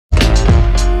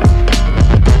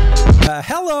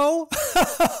Hello.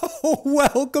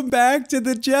 Welcome back to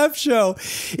the Jeff Show.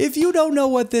 If you don't know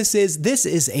what this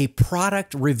is a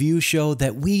product review show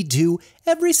that we do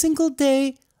every single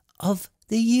day of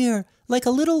the year. Like a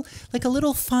little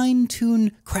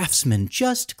fine-tuned craftsman,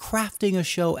 just crafting a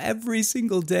show every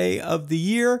single day of the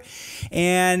year.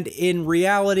 And in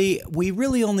reality, we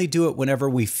really only do it whenever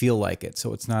we feel like it.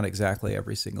 So it's not exactly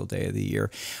every single day of the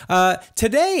year.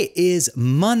 Today is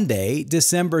Monday,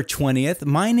 December 20th.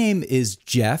 My name is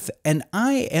Jeff, and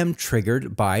I am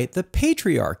triggered by the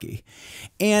patriarchy.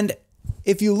 And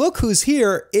if you look who's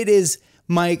here, it is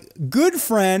my good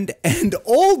friend and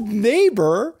old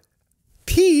neighbor,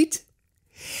 Pete.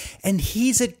 And he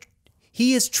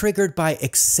is triggered by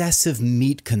excessive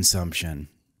meat consumption.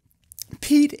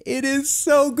 Pete, it is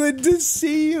so good to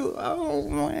see you. Oh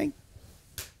my.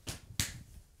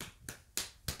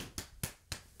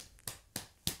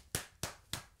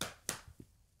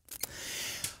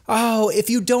 Oh, if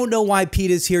you don't know why Pete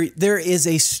is here, there is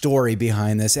a story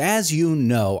behind this. As you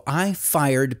know, I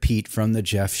fired Pete from the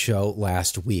Jeff Show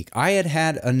last week. I had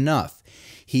had enough.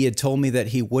 He had told me that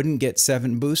he wouldn't get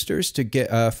 7 boosters to get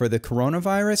for the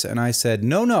coronavirus. And I said,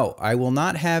 no, I will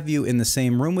not have you in the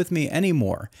same room with me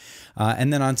anymore.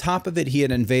 And then on top of it, he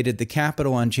had invaded the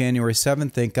Capitol on January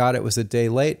 7th. Thank God it was a day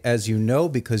late, as you know,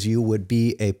 because you would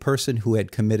be a person who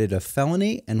had committed a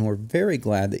felony. And we're very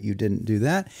glad that you didn't do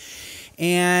that.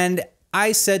 And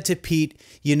I said to Pete,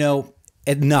 you know,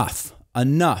 enough.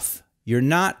 You're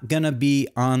not going to be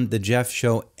on the Jeff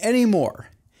Show anymore.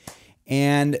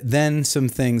 And then some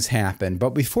things happen.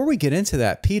 But before we get into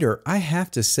that, Peter, I have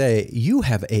to say, you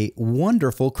have a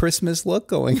wonderful Christmas look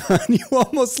going on. You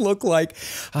almost look like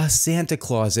Santa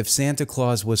Claus, if Santa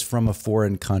Claus was from a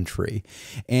foreign country.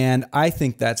 And I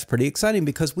think that's pretty exciting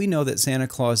because we know that Santa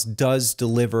Claus does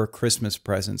deliver Christmas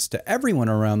presents to everyone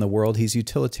around the world. He's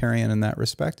utilitarian in that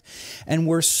respect. And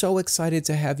we're so excited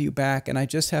to have you back. And I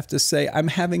just have to say, I'm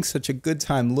having such a good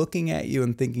time looking at you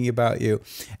and thinking about you.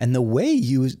 And the way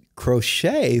you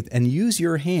crochet and use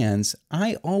your hands,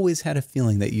 I always had a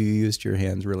feeling that you used your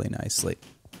hands really nicely.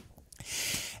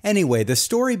 Anyway, the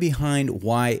story behind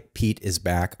why Pete is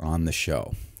back on the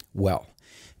show. Well,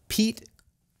 Pete,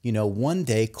 you know, one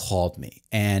day called me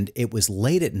and it was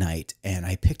late at night and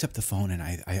I picked up the phone and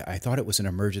I thought it was an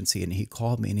emergency, and he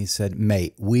called me and he said,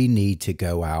 mate, we need to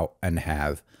go out and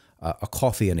have a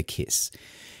coffee and a kiss.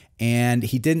 And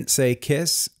he didn't say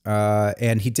kiss,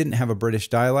 and he didn't have a British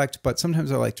dialect, but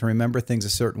sometimes I like to remember things a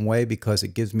certain way because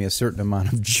it gives me a certain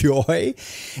amount of joy.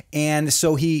 And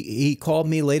so he called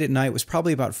me late at night. It was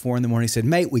probably about 4 in the morning. He said,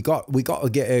 mate, we got to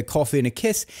get a coffee and a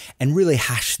kiss and really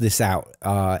hash this out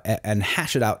and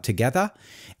hash it out together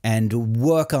and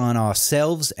work on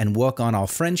ourselves and work on our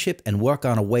friendship and work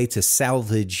on a way to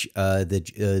salvage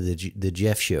the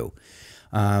Jeff Show.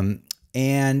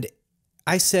 And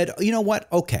I said, you know what?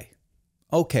 Okay,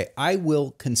 I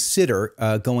will consider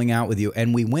going out with you.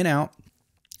 And we went out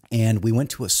and we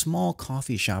went to a small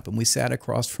coffee shop and we sat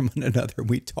across from one another.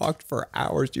 We talked for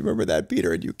hours. Do you remember that,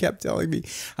 Peter? And you kept telling me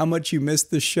how much you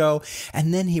missed the show.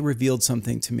 And then he revealed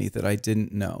something to me that I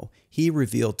didn't know. He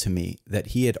revealed to me that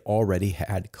he had already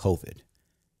had COVID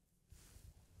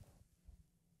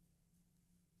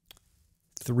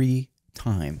 3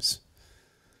 times.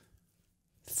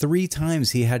 3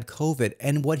 times he had COVID.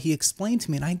 And what he explained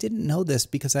to me, and I didn't know this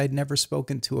because I had never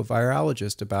spoken to a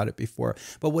virologist about it before,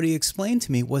 but what he explained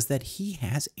to me was that he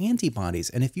has antibodies.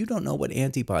 And if you don't know what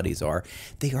antibodies are,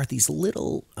 they are these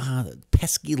little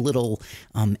pesky little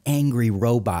angry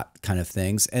robot kind of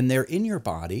things. And they're in your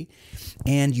body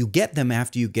and you get them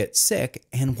after you get sick.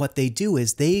 And what they do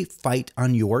is they fight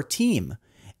on your team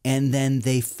and then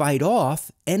they fight off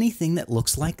anything that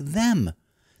looks like them.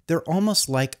 They're almost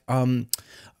like,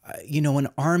 you know, an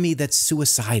army that's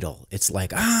suicidal. It's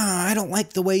like, I don't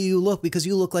like the way you look because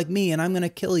you look like me and I'm going to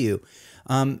kill you.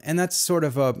 And that's sort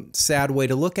of a sad way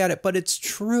to look at it, but it's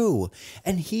true.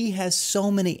 And he has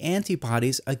so many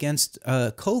antibodies against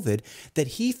COVID that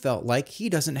he felt like he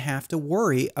doesn't have to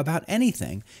worry about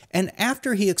anything. And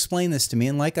after he explained this to me,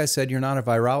 and like I said, you're not a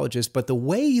virologist, but the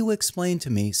way you explained to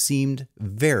me seemed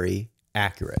very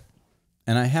accurate.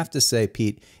 And I have to say,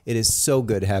 Pete, it is so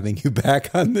good having you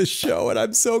back on the show, and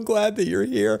I'm so glad that you're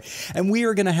here. And we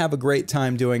are going to have a great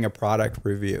time doing a product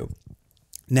review.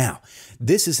 Now,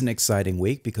 this is an exciting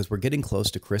week because we're getting close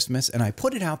to Christmas, and I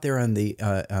put it out there on the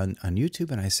on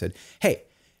YouTube, and I said, hey,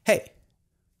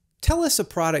 tell us a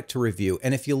product to review.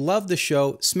 And if you love the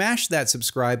show, smash that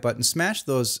subscribe button, smash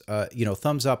those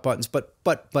thumbs up buttons,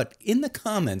 but in the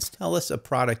comments, tell us a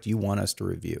product you want us to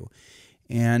review.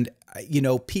 And you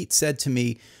know, Pete said to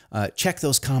me, check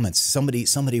those comments.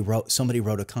 Somebody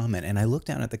wrote a comment, and I looked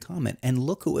down at the comment, and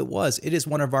look who it was. It is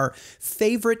one of our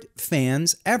favorite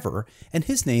fans ever, and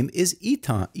his name is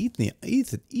Eton.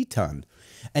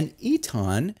 And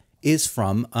Eton is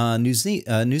from New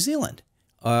Zealand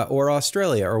or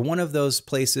Australia, or one of those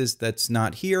places that's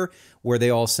not here, where they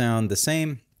all sound the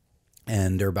same,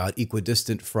 and they're about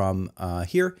equidistant from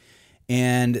here,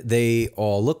 and they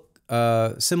all look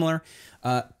similar.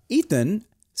 Ethan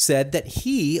said that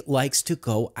he likes to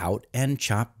go out and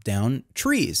chop down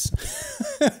trees.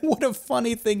 What a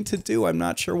funny thing to do. I'm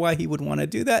not sure why he would want to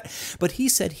do that, but he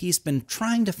said he's been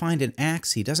trying to find an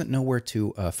axe. He doesn't know where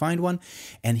to find one,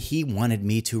 and he wanted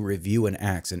me to review an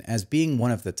axe. And as being one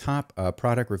of the top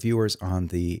product reviewers on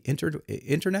the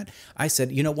internet, I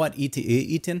said, you know what,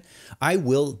 Ethan, I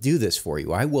will do this for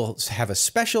you. I will have a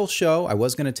special show. I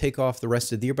was going to take off the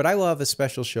rest of the year, but I will have a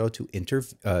special show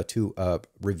to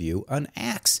review an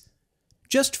axe.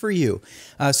 Just for you.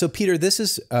 So Peter, this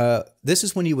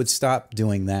is when you would stop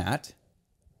doing that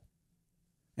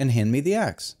and hand me the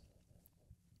axe.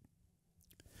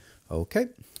 Okay.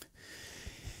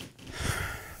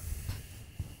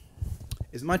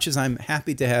 As much as I'm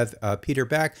happy to have Peter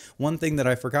back, one thing that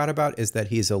I forgot about is that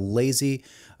he's a lazy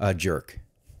jerk.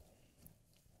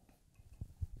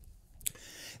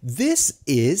 This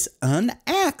is an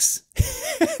axe.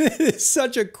 It's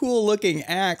such a cool looking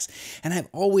axe, and I've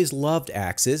always loved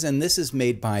axes. And this is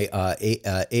made by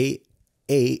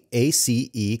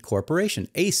ACE Corporation,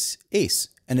 ACE,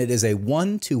 and it is a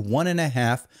 1 to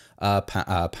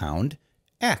 1.5 pound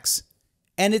axe,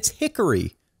 and it's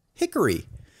hickory.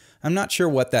 I'm not sure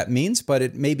what that means,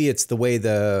 but maybe it's the way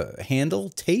the handle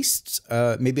tastes.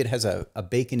 Maybe it has a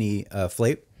bacony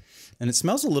flavor. And it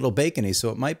smells a little bacony, so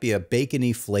it might be a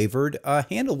bacony flavored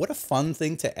handle. What a fun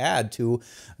thing to add to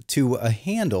a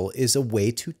handle is a way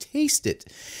to taste it.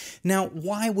 Now,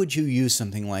 why would you use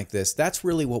something like this? That's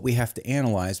really what we have to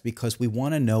analyze, because we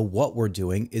want to know what we're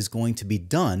doing is going to be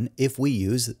done if we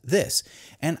use this.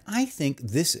 And I think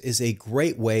this is a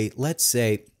great way. Let's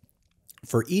say,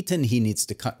 for Eton, he needs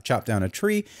to chop down a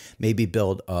tree, maybe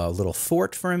build a little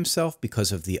fort for himself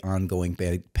because of the ongoing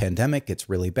pandemic. It's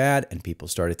really bad, and people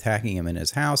start attacking him in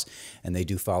his house, and they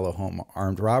do follow home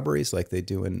armed robberies like they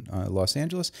do in Los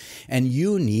Angeles. And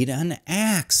you need an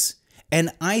axe. And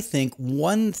I think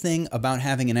one thing about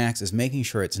having an axe is making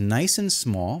sure it's nice and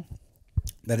small,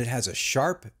 that it has a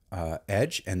sharp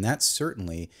edge, and that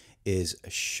certainly is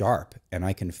sharp. And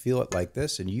I can feel it like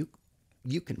this, and you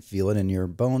can feel it in your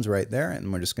bones right there.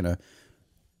 And we're just going to,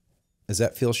 does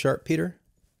that feel sharp, Peter?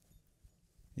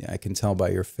 Yeah, I can tell by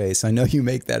your face. I know you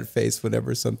make that face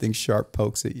whenever something sharp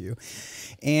pokes at you.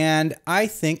 And I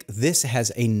think this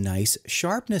has a nice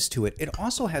sharpness to it. It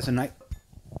also has a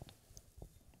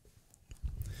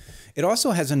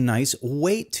nice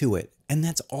weight to it. And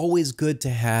that's always good to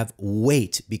have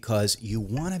weight, because you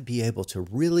want to be able to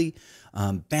really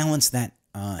balance that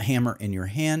hammer in your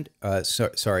hand,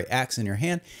 axe in your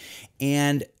hand.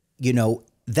 And, you know,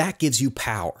 that gives you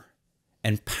power.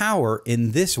 And power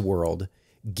in this world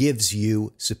gives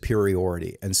you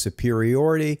superiority. And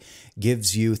superiority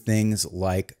gives you things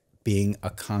like being a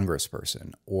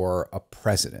congressperson or a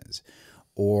president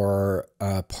or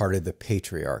part of the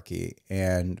patriarchy.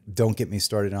 And don't get me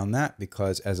started on that,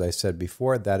 because as I said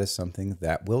before, that is something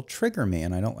that will trigger me,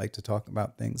 and I don't like to talk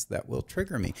about things that will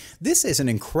trigger me. This is an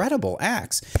incredible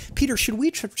axe. Peter, should we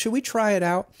try it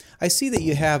out? I see that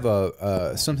you have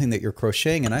something that you're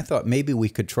crocheting, and I thought maybe we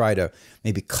could try to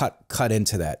maybe cut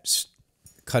into that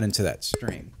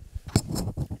string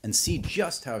and see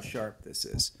just how sharp this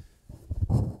is.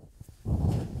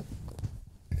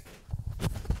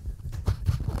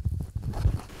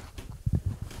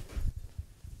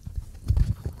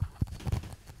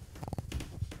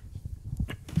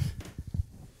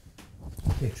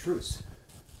 Okay, truce.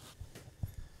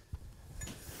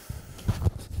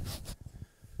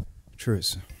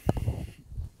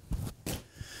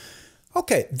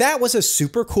 Okay, that was a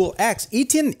super cool axe.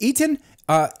 Eton,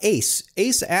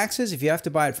 Ace axes. If you have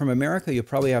to buy it from America, you'll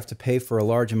probably have to pay for a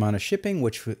large amount of shipping,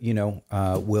 which, you know,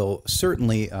 will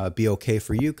certainly be okay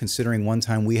for you, considering one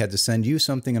time we had to send you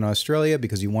something in Australia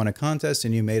because you won a contest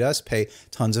and you made us pay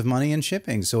tons of money in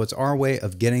shipping. So it's our way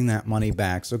of getting that money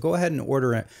back. So go ahead and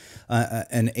order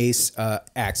an Ace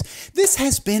axe. This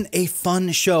has been a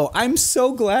fun show. I'm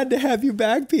so glad to have you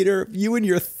back, Peter. You and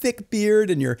your thick beard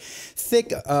and your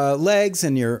thick legs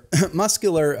and your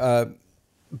muscular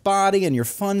body and your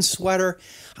fun sweater.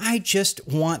 I just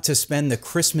want to spend the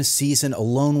Christmas season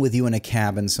alone with you in a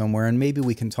cabin somewhere, and maybe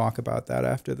we can talk about that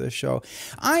after the show.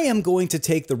 I am going to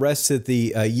take the rest of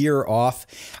the year off.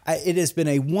 It has been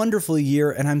a wonderful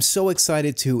year, and I'm so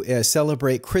excited to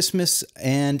celebrate Christmas.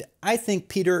 And I think,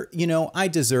 Peter, you know, I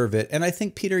deserve it. And I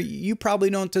think, Peter, you probably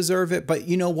don't deserve it, but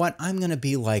you know what? I'm going to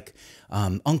be like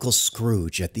Uncle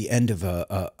Scrooge at the end of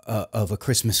a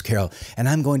Christmas Carol, and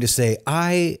I'm going to say,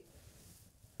 I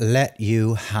let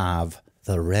you have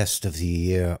the rest of the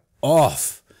year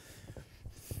off.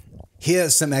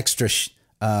 Here's some extra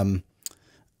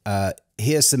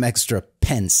here's some extra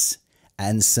pence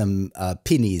and some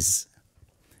pennies.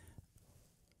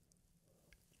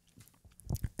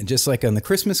 And just like on the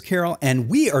Christmas Carol, and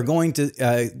we are going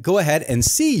to go ahead and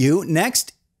see you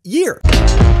next year.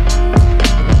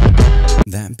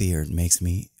 That beard makes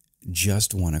me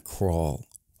just want to crawl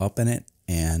up in it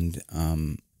and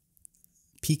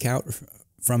peek out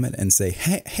from it and say,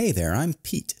 hey there, I'm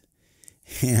Pete.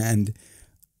 And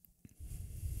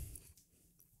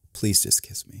please just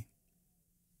kiss me.